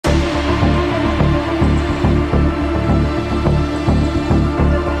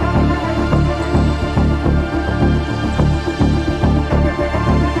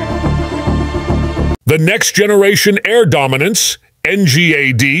The Next Generation Air Dominance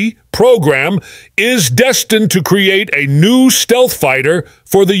 (NGAD) program is destined to create a new stealth fighter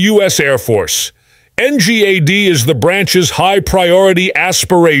for the U.S. Air Force. NGAD is the branch's high-priority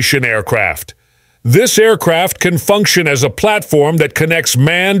aspiration aircraft. This aircraft can function as a platform that connects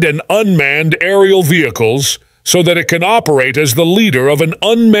manned and unmanned aerial vehicles so that it can operate as the leader of an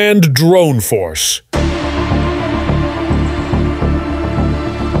unmanned drone force.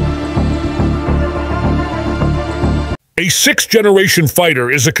 A sixth-generation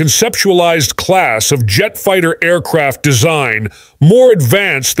fighter is a conceptualized class of jet fighter aircraft design more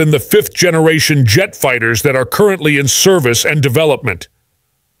advanced than the fifth-generation jet fighters that are currently in service and development.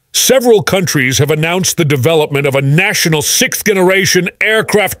 Several countries have announced the development of a national sixth-generation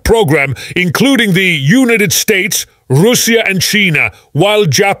aircraft program, including the United States, Russia, and China, while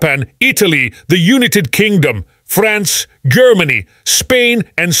Japan, Italy, the United Kingdom, France, Germany, Spain,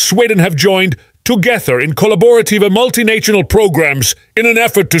 and Sweden have joined together in collaborative and multinational programs in an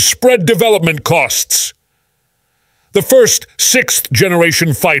effort to spread development costs. The first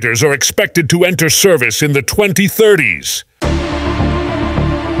sixth-generation fighters are expected to enter service in the 2030s.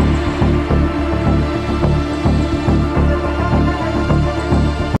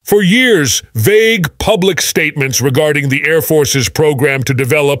 For years, vague public statements regarding the Air Force's program to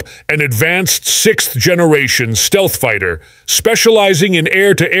develop an advanced sixth-generation stealth fighter specializing in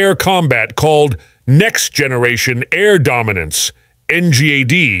air-to-air combat called Next Generation Air Dominance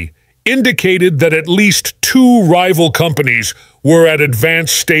 (NGAD) indicated that at least two rival companies were at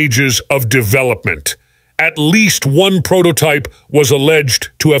advanced stages of development. At least one prototype was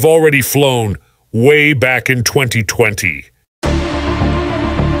alleged to have already flown way back in 2020.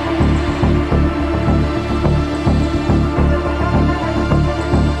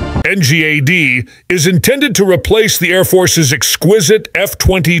 NGAD is intended to replace the Air Force's exquisite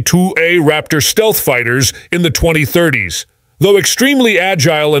F-22A Raptor stealth fighters in the 2030s. Though extremely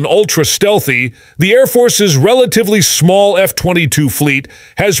agile and ultra-stealthy, the Air Force's relatively small F-22 fleet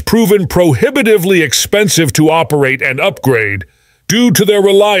has proven prohibitively expensive to operate and upgrade due to their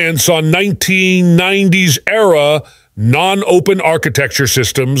reliance on 1990s-era non-open architecture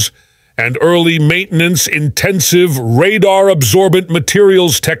systems and early maintenance-intensive radar-absorbent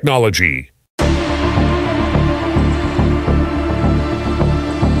materials technology.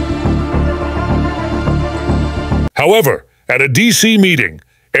 However, at a D.C. meeting,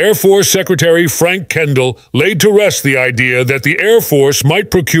 Air Force Secretary Frank Kendall laid to rest the idea that the Air Force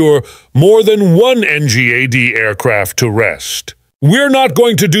might procure more than one NGAD aircraft to rest. "We're not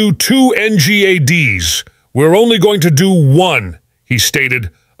going to do two NGADs. We're only going to do one," he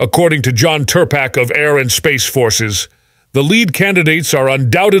stated, according to John Turpak of Air and Space Forces. The lead candidates are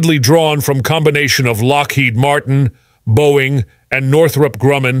undoubtedly drawn from combination of Lockheed Martin, Boeing, and Northrop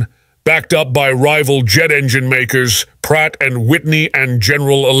Grumman, backed up by rival jet engine makers Pratt & Whitney and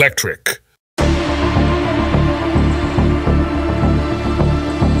General Electric.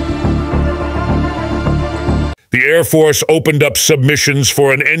 The Air Force opened up submissions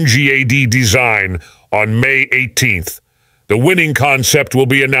for an NGAD design on May 18th. The winning concept will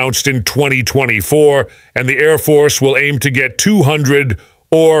be announced in 2024, and the Air Force will aim to get 200,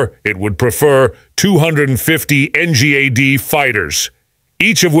 or it would prefer 250 NGAD fighters,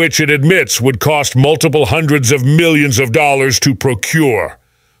 each of which it admits would cost multiple hundreds of millions of dollars to procure.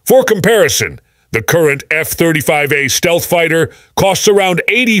 For comparison, the current F-35A stealth fighter costs around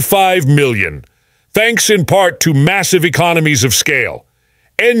 $85 million, thanks in part to massive economies of scale.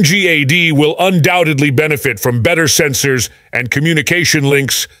 NGAD will undoubtedly benefit from better sensors and communication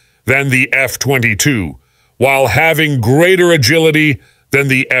links than the F-22, while having greater agility than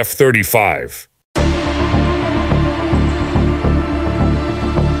the F-35.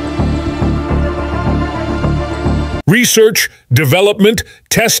 Research, development,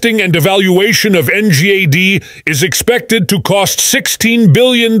 testing, and evaluation of NGAD is expected to cost $16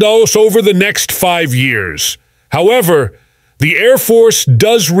 billion over the next 5 years. However, the Air Force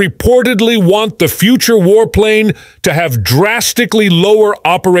does reportedly want the future warplane to have drastically lower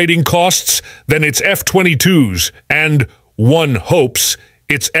operating costs than its F-22s and, one hopes,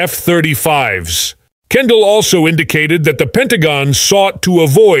 its F-35s. Kendall also indicated that the Pentagon sought to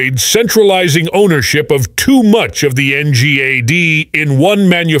avoid centralizing ownership of too much of the NGAD in one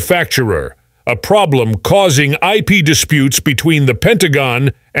manufacturer, a problem causing IP disputes between the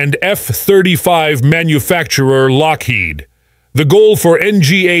Pentagon and F-35 manufacturer Lockheed. The goal for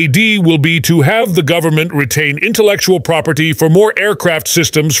NGAD will be to have the government retain intellectual property for more aircraft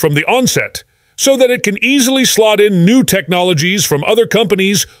systems from the onset, so that it can easily slot in new technologies from other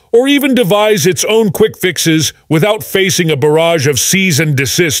companies or even devise its own quick fixes without facing a barrage of cease and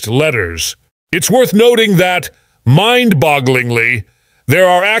desist letters. It's worth noting that, mind-bogglingly, there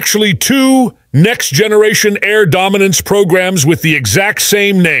are actually two next-generation air dominance programs with the exact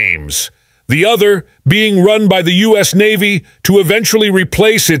same names, the other being run by the U.S. Navy to eventually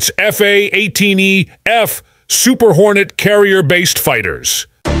replace its FA-18E-F Super Hornet carrier-based fighters.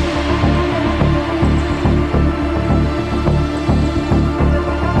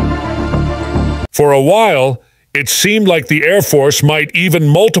 For a while, it seemed like the Air Force might even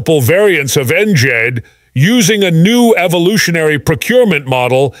multiple variants of NGAD using a new evolutionary procurement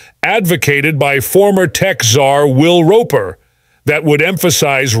model advocated by former tech czar Will Roper that would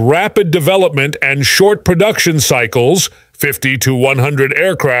emphasize rapid development and short production cycles, 50 to 100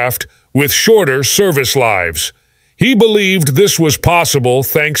 aircraft, with shorter service lives. He believed this was possible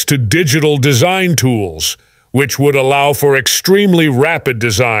thanks to digital design tools, which would allow for extremely rapid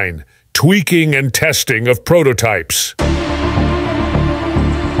design, tweaking and testing of prototypes.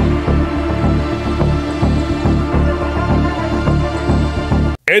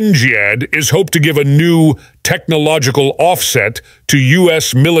 NGAD is hoped to give a new technological offset to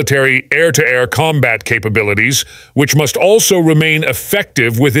U.S. military air-to-air combat capabilities, which must also remain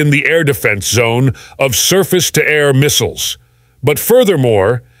effective within the air defense zone of surface-to-air missiles. But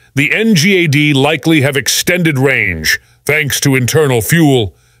furthermore, the NGAD likely have extended range, thanks to internal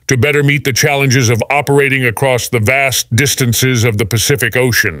fuel, to better meet the challenges of operating across the vast distances of the Pacific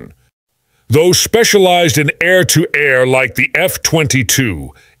Ocean. Though specialized in air-to-air like the F-22,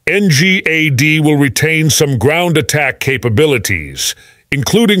 NGAD will retain some ground attack capabilities,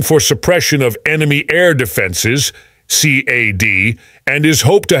 including for suppression of enemy air defenses, CAD, and is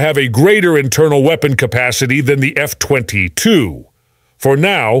hoped to have a greater internal weapon capacity than the F-22. For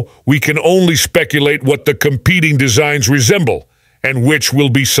now, we can only speculate what the competing designs resemble, and which will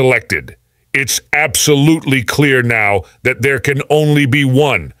be selected. It's absolutely clear now that there can only be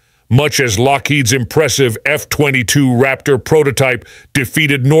one, much as Lockheed's impressive F-22 Raptor prototype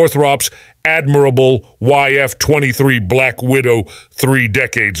defeated Northrop's admirable YF-23 Black Widow 3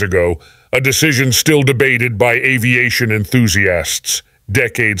 decades ago, a decision still debated by aviation enthusiasts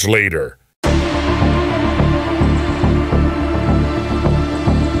decades later.